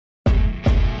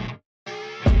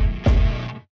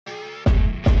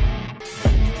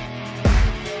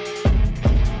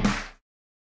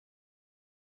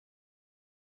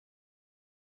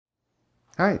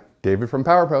Hi, David from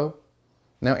PowerPro.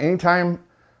 Now, anytime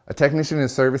a technician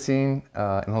is servicing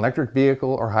an electric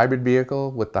vehicle or hybrid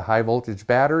vehicle with the high voltage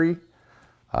battery,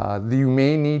 you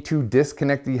may need to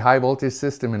disconnect the high voltage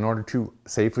system in order to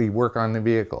safely work on the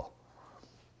vehicle.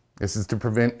 This is to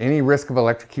prevent any risk of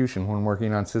electrocution when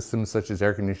working on systems such as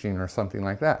air conditioning or something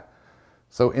like that.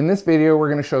 So in this video, we're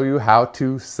going to show you how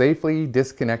to safely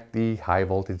disconnect the high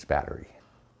voltage battery.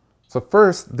 So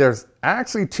first, there's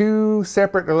actually two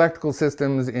separate electrical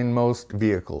systems in most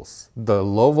vehicles. The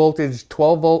low voltage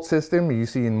 12 volt system you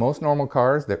see in most normal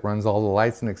cars that runs all the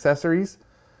lights and accessories.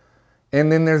 And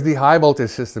then there's the high voltage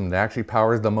system that actually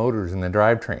powers the motors and the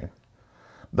drivetrain.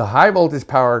 The high voltage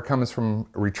power comes from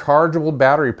rechargeable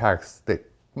battery packs that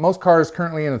most cars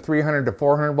currently in the 300 to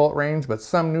 400 volt range, but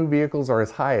some new vehicles are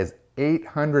as high as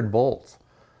 800 volts.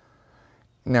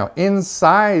 Now,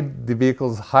 inside the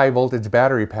vehicle's high voltage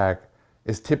battery pack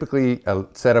is typically a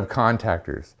set of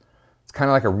contactors. It's kind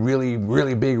of like a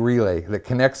really big relay that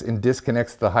connects and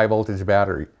disconnects the high voltage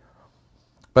battery.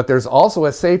 But there's also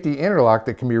a safety interlock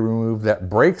that can be removed that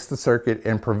breaks the circuit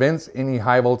and prevents any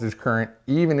high voltage current,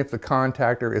 even if the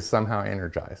contactor is somehow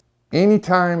energized.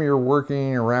 Anytime you're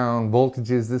working around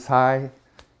voltages this high,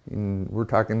 and we're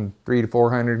talking 300 to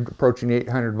 400, approaching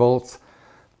 800 volts,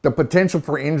 the potential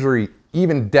for injury,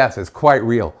 even death, is quite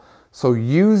real. So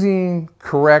using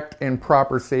correct and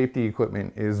proper safety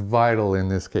equipment is vital in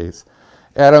this case.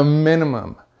 At a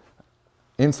minimum,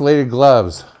 insulated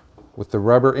gloves with the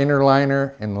rubber inner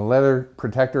liner and the leather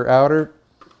protector outer,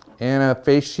 and a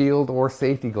face shield or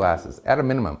safety glasses at a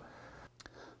minimum.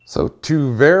 So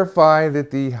to verify that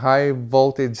the high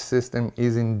voltage system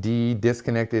is indeed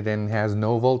disconnected and has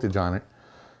no voltage on it,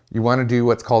 you want to do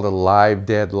what's called a live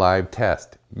dead live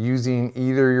test using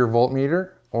either your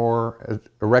voltmeter or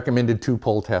a recommended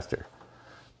 2-pole tester.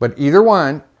 But either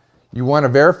one, you want to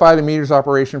verify the meter's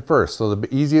operation first. So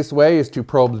the easiest way is to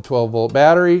probe the 12 volt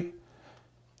battery.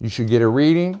 You should get a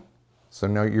reading, so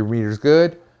know your meter's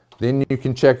good. Then you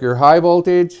can check your high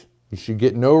voltage. You should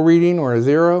get no reading or a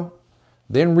 0.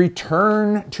 Then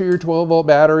return to your 12 volt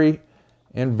battery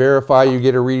and verify you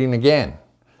get a reading again.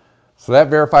 So that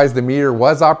verifies the meter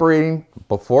was operating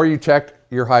before you checked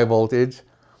your high voltage,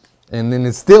 and then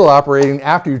it's still operating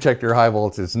after you checked your high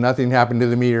voltage. Nothing happened to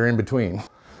the meter in between.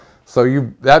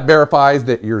 So that verifies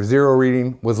that your 0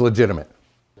 reading was legitimate.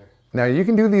 Now you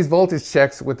can do these voltage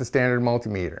checks with the standard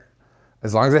multimeter,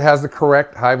 as long as it has the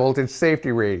correct high voltage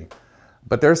safety rating.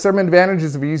 But there are some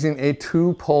advantages of using a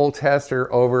 2-pole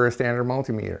tester over a standard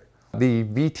multimeter. The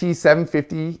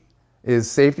VT750 is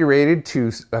safety rated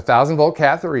to 1000 volt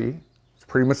Cat 3. It's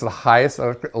pretty much the highest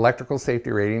electrical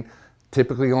safety rating,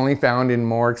 typically only found in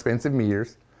more expensive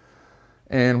meters.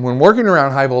 And when working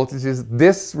around high voltages,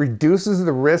 this reduces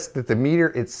the risk that the meter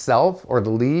itself or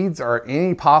the leads are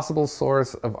any possible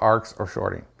source of arcs or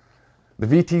shorting. The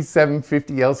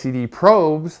VT750LCD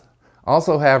probes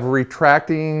also have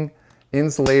retracting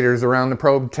insulators around the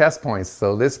probe test points,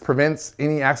 so this prevents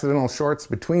any accidental shorts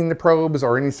between the probes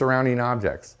or any surrounding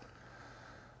objects.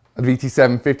 The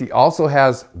VT750 also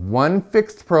has one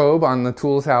fixed probe on the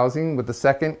tools housing with the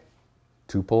second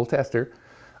 2-pole tester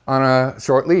on a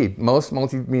short lead. Most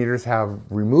multimeters have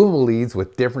removable leads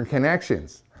with different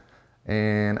connections,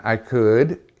 and I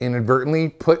could inadvertently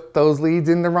put those leads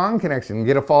in the wrong connection and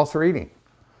get a false reading.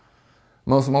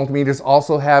 Most multimeters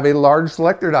also have a large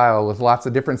selector dial with lots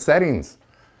of different settings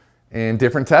and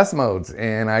different test modes,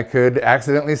 and I could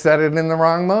accidentally set it in the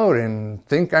wrong mode and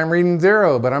think I'm reading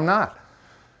 0, but I'm not.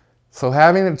 So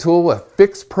having a tool with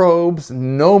fixed probes,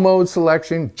 no mode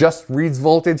selection, just reads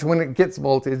voltage when it gets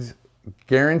voltage,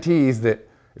 guarantees that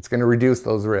it's going to reduce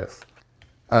those risks.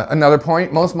 Another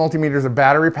point, most multimeters are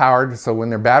battery powered, so when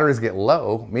their batteries get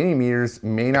low, many meters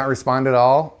may not respond at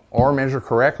all or measure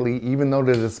correctly, even though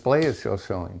the display is still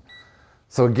showing.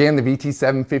 So again, the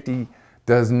VT750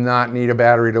 does not need a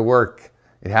battery to work.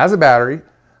 It has a battery,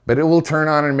 but it will turn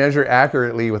on and measure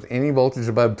accurately with any voltage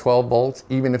above 12 volts,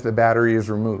 even if the battery is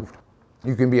removed.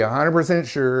 You can be 100%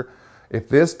 sure if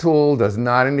this tool does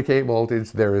not indicate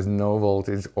voltage, there is no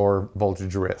voltage or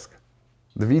voltage risk.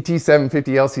 The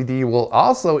VT750LCD will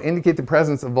also indicate the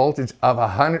presence of voltage of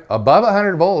above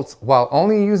 100 volts while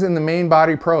only using the main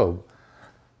body probe.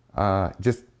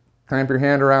 Just clamp your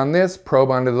hand around this, probe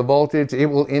onto the voltage. It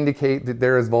will indicate that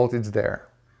there is voltage there.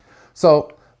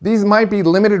 So these might be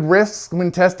limited risks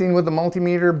when testing with the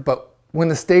multimeter, but when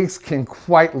the stakes can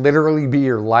quite literally be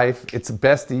your life, it's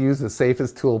best to use the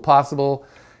safest tool possible.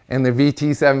 And the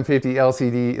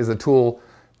VT750LCD is a tool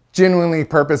genuinely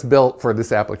purpose-built for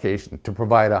this application to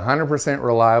provide 100%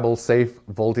 reliable, safe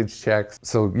voltage checks,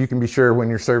 so you can be sure when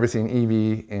you're servicing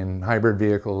EV and hybrid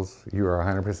vehicles, you are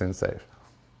 100% safe.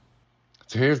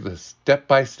 So here's the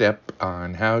step-by-step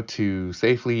on how to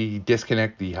safely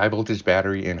disconnect the high voltage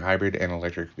battery in hybrid and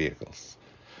electric vehicles.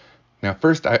 Now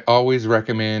first, I always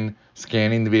recommend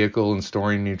scanning the vehicle and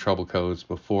storing new trouble codes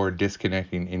before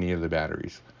disconnecting any of the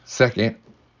batteries. Second,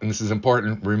 and this is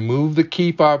important, remove the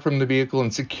key fob from the vehicle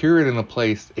and secure it in a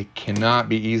place it cannot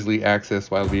be easily accessed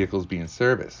while the vehicle is being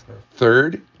serviced.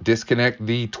 Third, disconnect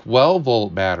the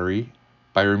 12-volt battery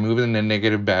by removing the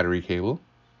negative battery cable.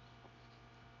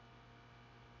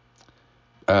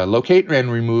 Locate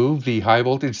and remove the high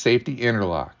voltage safety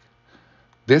interlock.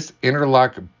 This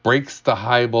interlock breaks the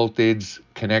high voltage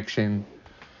connection,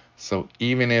 so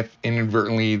even if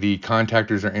inadvertently the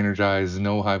contactors are energized,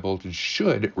 no high voltage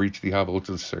should reach the high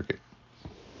voltage circuit.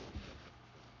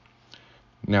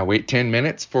 Now wait 10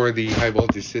 minutes for the high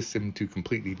voltage system to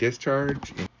completely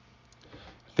discharge.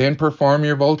 Then perform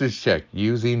your voltage check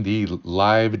using the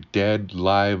dead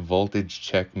live voltage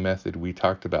check method we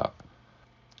talked about.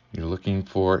 You're looking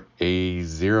for a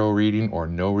 0 reading or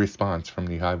no response from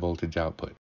the high voltage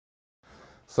output.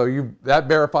 So that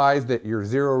verifies that your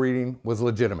 0 reading was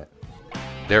legitimate.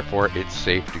 Therefore, it's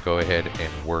safe to go ahead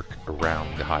and work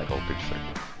around the high voltage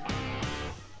circuit.